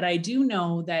 But I do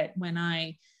know that when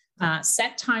I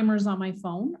set timers on my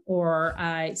phone, or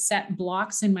I set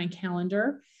blocks in my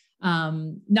calendar,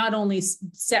 not only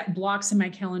set blocks in my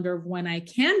calendar of when I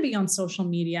can be on social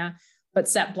media, but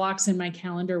set blocks in my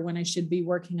calendar when I should be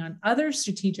working on other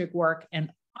strategic work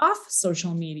and off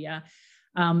social media,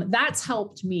 that's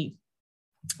helped me.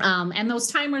 And those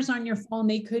timers on your phone,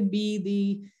 they could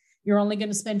be you're only going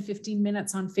to spend 15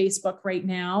 minutes on Facebook right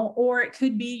now, or it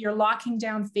could be you're locking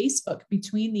down Facebook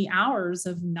between the hours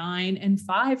of 9 and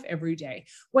 5 every day.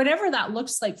 Whatever that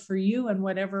looks like for you and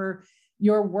whatever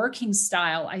your working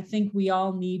style, I think we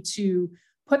all need to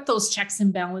put those checks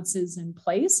and balances in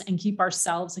place and keep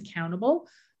ourselves accountable,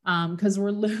 because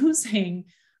we're losing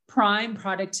prime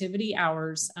productivity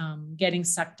hours getting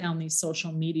sucked down these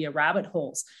social media rabbit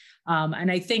holes.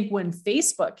 And I think when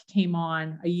Facebook came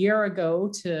on a year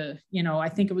ago I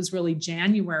think it was really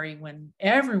January when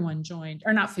everyone joined,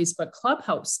 or not Facebook,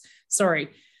 Clubhouse, sorry.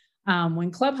 When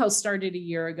Clubhouse started a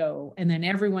year ago, and then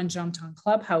everyone jumped on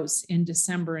Clubhouse in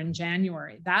December and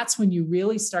January, that's when you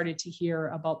really started to hear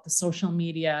about the social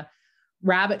media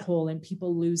rabbit hole and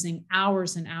people losing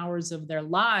hours and hours of their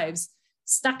lives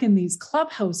stuck in these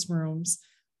Clubhouse rooms.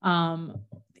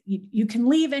 You can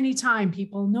leave anytime,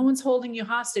 people. No one's holding you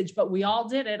hostage, but we all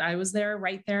did it. I was there,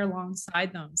 right there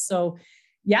alongside them. So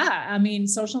yeah, I mean,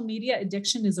 social media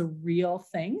addiction is a real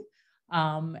thing.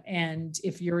 And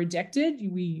if you're addicted,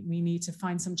 we need to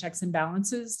find some checks and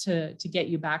balances to get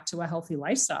you back to a healthy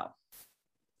lifestyle.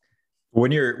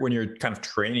 When you're kind of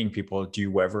training people, do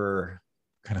you ever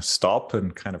kind of stop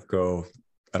and kind of go,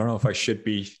 I don't know if I should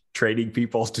be training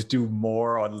people to do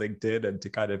more on LinkedIn and to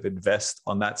kind of invest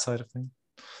on that side of things?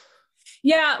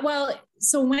 Yeah, well,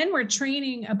 so when we're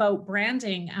training about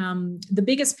branding, the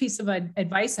biggest piece of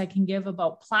advice I can give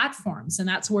about platforms, and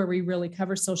that's where we really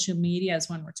cover social media, is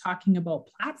when we're talking about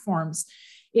platforms,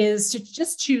 is to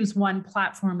just choose one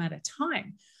platform at a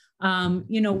time.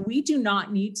 We do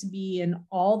not need to be in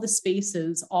all the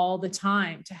spaces all the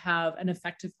time to have an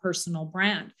effective personal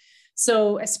brand.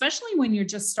 So especially when you're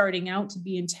just starting out, to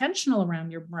be intentional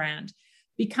around your brand,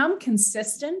 become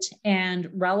consistent and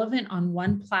relevant on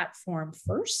one platform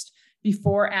first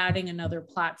before adding another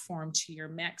platform to your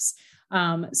mix.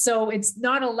 So it's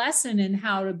not a lesson in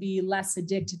how to be less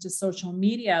addicted to social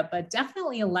media, but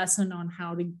definitely a lesson on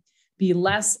how to be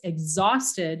less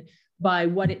exhausted by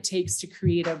what it takes to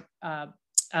create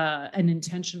an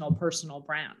intentional personal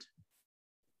brand.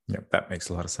 Yeah, that makes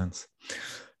a lot of sense.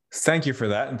 Thank you for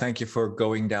that. And thank you for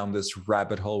going down this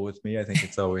rabbit hole with me. I think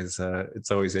it's always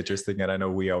interesting. And I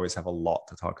know we always have a lot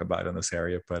to talk about in this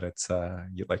area, but it's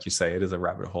like you say, it is a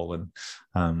rabbit hole,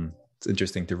 and it's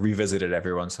interesting to revisit it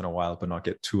every once in a while, but not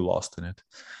get too lost in it.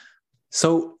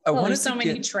 So there's so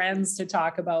many trends to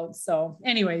talk about. So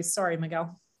anyways, sorry,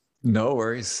 Miguel. No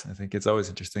worries. I think it's always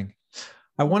interesting.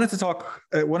 I wanted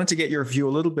to get your view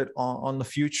a little bit on the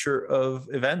future of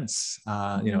events,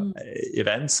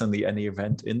 events and the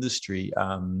event industry.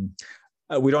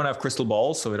 We don't have crystal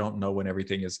balls, so we don't know when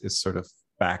everything is sort of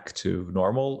back to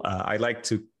normal. I like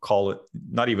to call it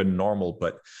not even normal,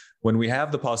 but when we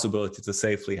have the possibility to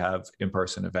safely have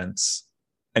in-person events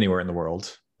anywhere in the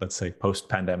world, let's say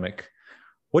post-pandemic,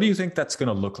 what do you think that's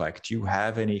going to look like? Do you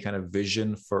have any kind of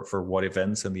vision for what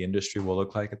events in the industry will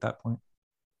look like at that point?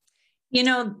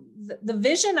 The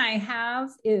vision I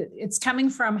have, it's coming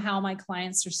from how my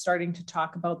clients are starting to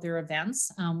talk about their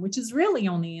events, which is really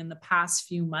only in the past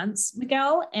few months,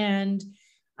 Miguel. And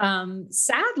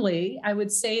sadly, I would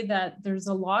say that there's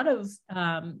a lot of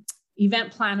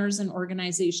event planners and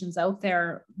organizations out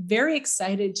there very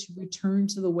excited to return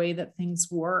to the way that things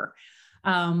were.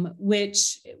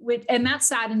 which and that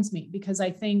saddens me because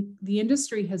I think the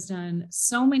industry has done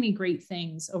so many great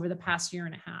things over the past year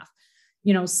and a half.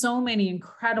 So many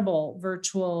incredible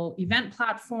virtual event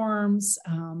platforms,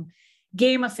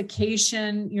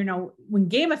 gamification. When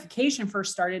gamification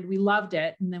first started, we loved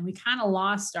it, and then we kind of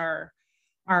lost our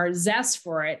zest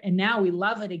for it, and now we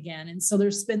love it again. And so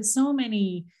there's been so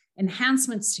many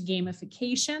enhancements to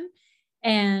gamification.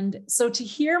 And so to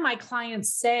hear my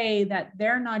clients say that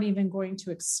they're not even going to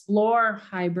explore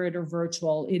hybrid or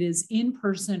virtual, it is in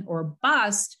person or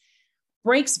bust,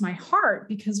 breaks my heart,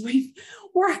 because we've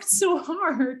worked so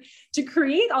hard to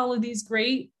create all of these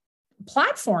great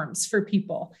platforms for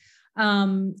people.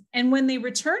 And when they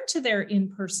return to their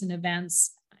in-person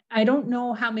events, I don't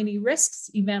know how many risks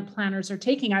event planners are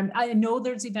taking. I know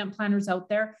there's event planners out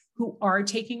there who are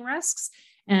taking risks.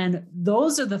 And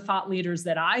those are the thought leaders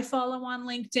that I follow on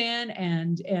LinkedIn.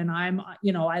 And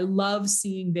I love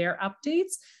seeing their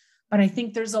updates. But I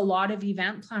think there's a lot of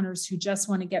event planners who just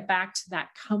want to get back to that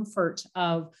comfort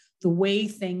of the way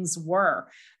things were.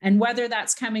 And whether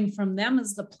that's coming from them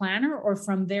as the planner or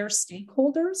from their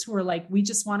stakeholders who are like, we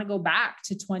just want to go back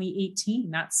to 2018.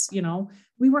 That's,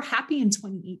 we were happy in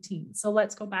 2018. So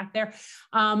let's go back there.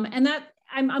 And that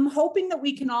I'm hoping that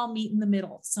we can all meet in the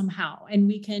middle somehow, and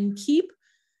we can keep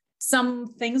some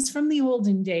things from the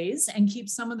olden days and keep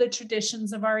some of the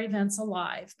traditions of our events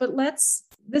alive. But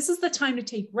this is the time to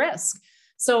take risk.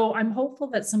 So I'm hopeful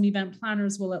that some event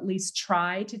planners will at least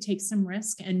try to take some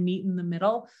risk and meet in the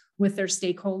middle with their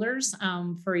stakeholders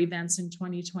for events in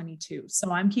 2022.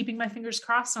 So I'm keeping my fingers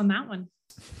crossed on that one.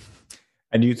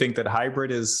 And do you think that hybrid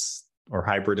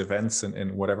events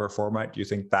in whatever format, do you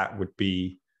think that would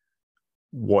be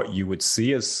what you would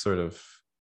see as sort of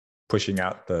pushing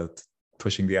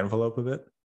the envelope a bit?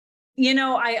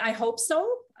 I hope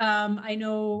so. I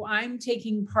know I'm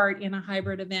taking part in a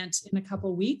hybrid event in a couple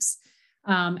of weeks.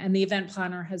 And the event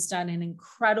planner has done an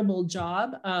incredible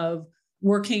job of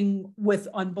working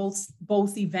on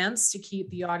both events to keep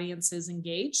the audiences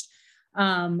engaged.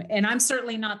 And I'm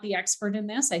certainly not the expert in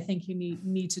this. I think you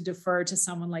need to defer to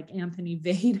someone like Anthony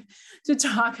Vade to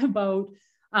talk about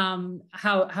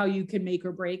how you can make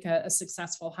or break a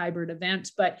successful hybrid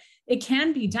event, but it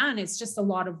can be done. It's just a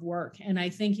lot of work. And I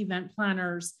think event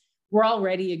planners, we're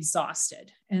already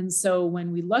exhausted. And so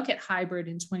when we look at hybrid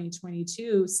in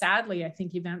 2022, sadly, I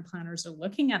think event planners are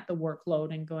looking at the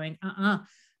workload and going,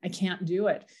 I can't do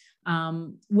it.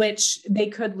 Which they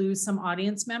could lose some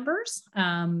audience members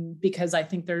because I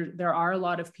think there are a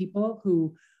lot of people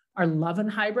who are loving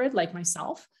hybrid, like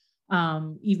myself.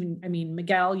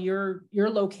 Miguel, you're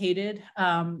located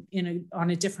on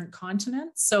a different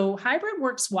continent. So hybrid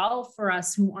works well for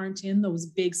us who aren't in those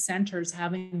big centers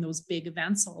having those big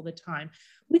events all the time.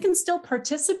 We can still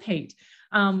participate.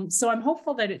 So I'm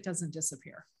hopeful that it doesn't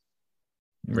disappear.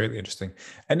 Really interesting.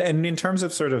 And in terms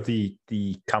of sort of the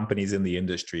companies in the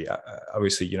industry,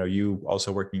 obviously, you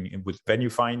also working with venue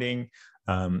finding.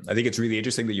 I think it's really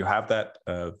interesting that you have that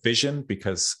vision,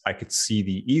 because I could see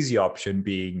the easy option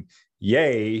being,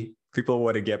 yay, people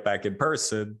want to get back in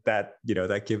person. That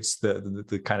gives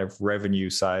the kind of revenue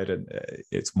side, and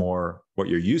it's more what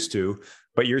you're used to.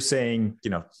 But you're saying,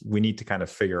 we need to kind of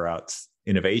figure out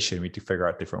innovation. We need to figure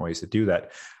out different ways to do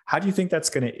that. How do you think that's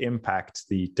going to impact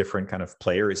the different kind of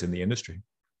players in the industry?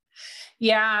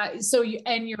 Yeah. So,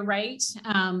 and you're right.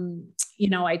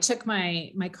 I took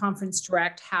my conference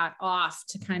direct hat off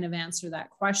to kind of answer that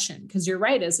question, because you're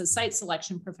right. As a site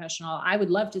selection professional, I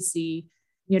would love to see,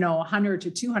 100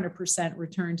 to 200%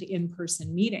 return to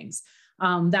in-person meetings.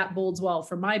 That bodes well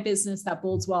for my business. That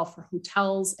bodes well for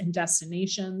hotels and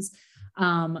destinations.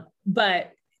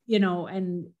 But,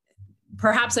 and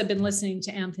perhaps I've been listening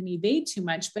to Anthony Vade too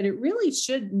much, but it really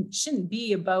shouldn't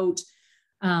be about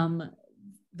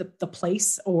the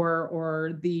place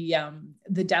or the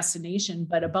destination,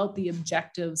 but about the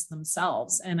objectives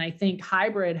themselves. And I think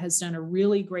hybrid has done a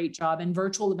really great job, and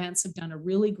virtual events have done a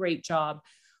really great job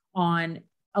on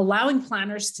allowing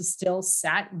planners to still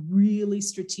set really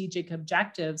strategic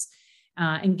objectives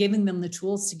and giving them the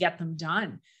tools to get them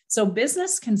done. So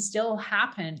business can still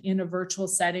happen in a virtual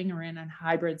setting or in a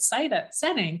hybrid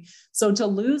setting. So to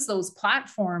lose those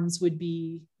platforms would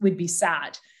be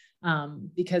sad.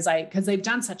 Because they've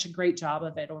done such a great job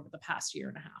of it over the past year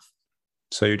and a half.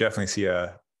 So you definitely see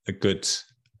a good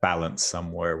balance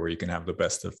somewhere where you can have the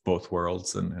best of both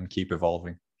worlds and keep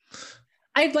evolving.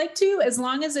 I'd like to, as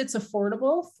long as it's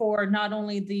affordable for not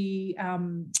only the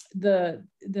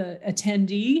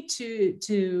attendee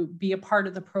to be a part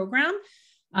of the program,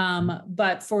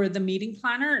 but for the meeting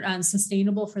planner and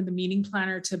sustainable for the meeting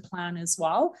planner to plan as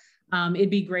well. it'd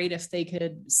be great if they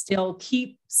could still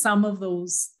keep some of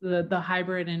those, the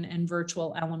hybrid and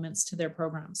virtual elements to their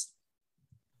programs.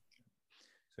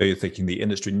 So you're thinking the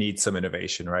industry needs some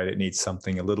innovation, right? It needs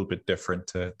something a little bit different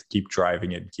to keep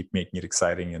driving it and keep making it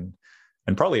exciting and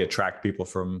probably attract people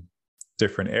from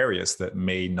different areas that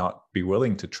may not be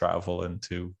willing to travel and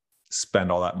to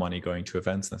spend all that money going to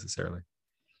events necessarily.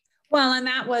 Well, and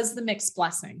that was the mixed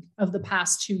blessing of the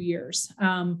past 2 years.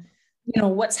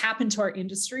 What's happened to our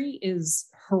industry is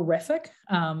horrific.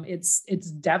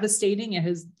 It's devastating. It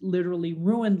has literally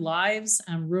ruined lives,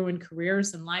 ruined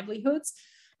careers and livelihoods.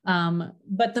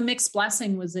 But the mixed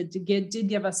blessing was it did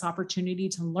give us opportunity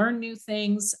to learn new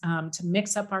things, to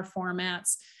mix up our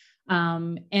formats.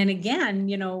 And again,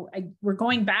 we're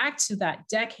going back to that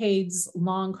decades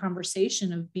long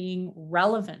conversation of being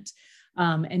relevant,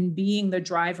 and being the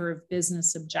driver of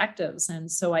business objectives.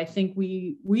 And so I think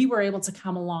we were able to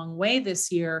come a long way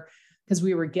this year because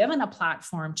we were given a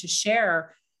platform to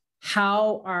share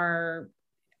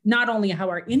not only how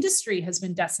our industry has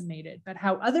been decimated, but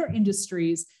how other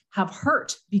industries have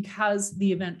hurt because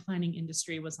the event planning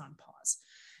industry was on pause.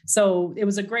 So it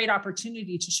was a great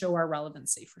opportunity to show our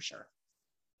relevancy for sure.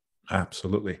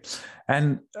 Absolutely.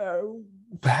 And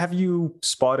have you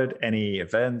spotted any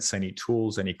events, any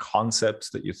tools, any concepts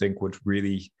that you think would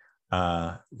really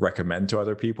recommend to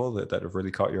other people that have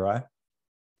really caught your eye?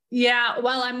 Yeah,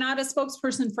 well, I'm not a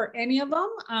spokesperson for any of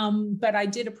them, but I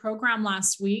did a program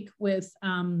last week with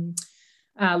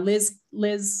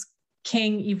Liz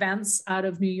King Events out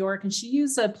of New York, and she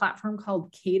used a platform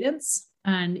called Cadence,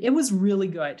 and it was really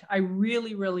good. I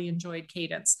really, really enjoyed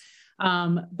Cadence.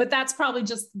 But that's probably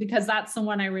just because that's the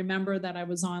one I remember that I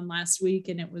was on last week,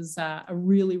 and it was a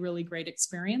really, really great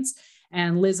experience.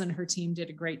 And Liz and her team did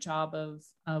a great job of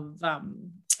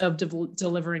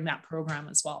delivering that program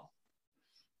as well.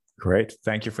 Great.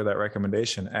 Thank you for that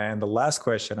recommendation. And the last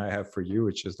question I have for you,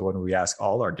 which is the one we ask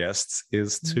all our guests,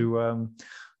 is to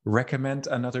recommend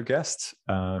another guest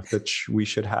that we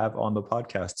should have on the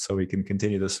podcast so we can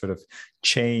continue this sort of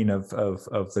chain of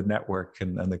the network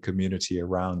and the community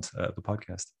around the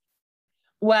podcast.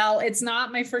 Well, it's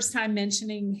not my first time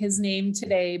mentioning his name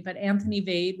today, but Anthony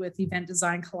Vade with Event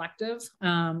Design Collective,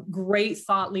 great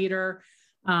thought leader,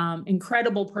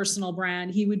 incredible personal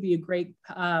brand. He would be a great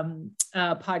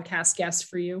podcast guest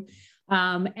for you.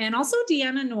 And also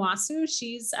Deanna Nwasu,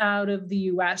 she's out of the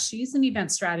US. She's an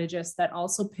event strategist that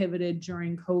also pivoted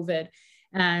during COVID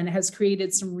and has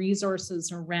created some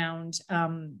resources around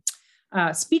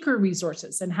speaker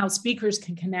resources and how speakers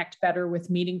can connect better with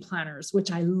meeting planners,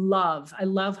 which I love. I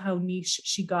love how niche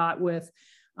she got with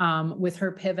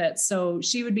her pivot. So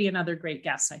she would be another great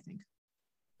guest, I think.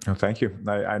 Oh, thank you.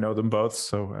 I know them both,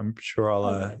 so I'm sure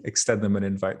I'll extend them an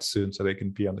invite soon so they can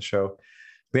be on the show.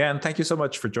 Leanne, thank you so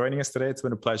much for joining us today. It's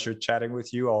been a pleasure chatting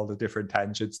with you. All the different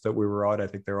tangents that we were on, I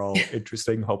think they're all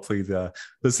interesting. Hopefully the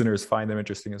listeners find them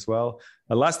interesting as well.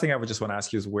 The last thing I would just want to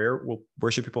ask you is where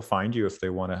should people find you if they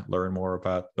want to learn more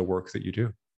about the work that you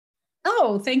do?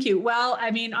 Oh, thank you. Well,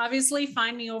 I mean, obviously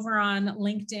find me over on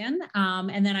LinkedIn.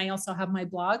 And then I also have my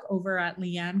blog over at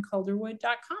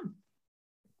leannecalderwood.com.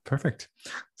 Perfect.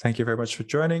 Thank you very much for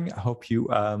joining. I hope you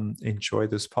enjoy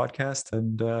this podcast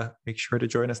and make sure to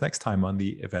join us next time on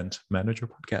the Event Manager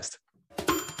Podcast.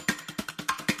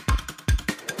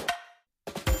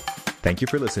 Thank you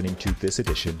for listening to this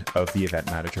edition of the Event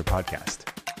Manager Podcast.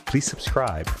 Please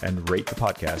subscribe and rate the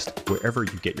podcast wherever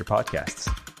you get your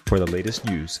podcasts. For the latest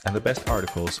news and the best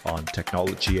articles on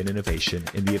technology and innovation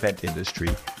in the event industry,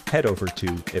 head over to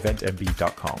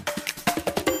eventmb.com.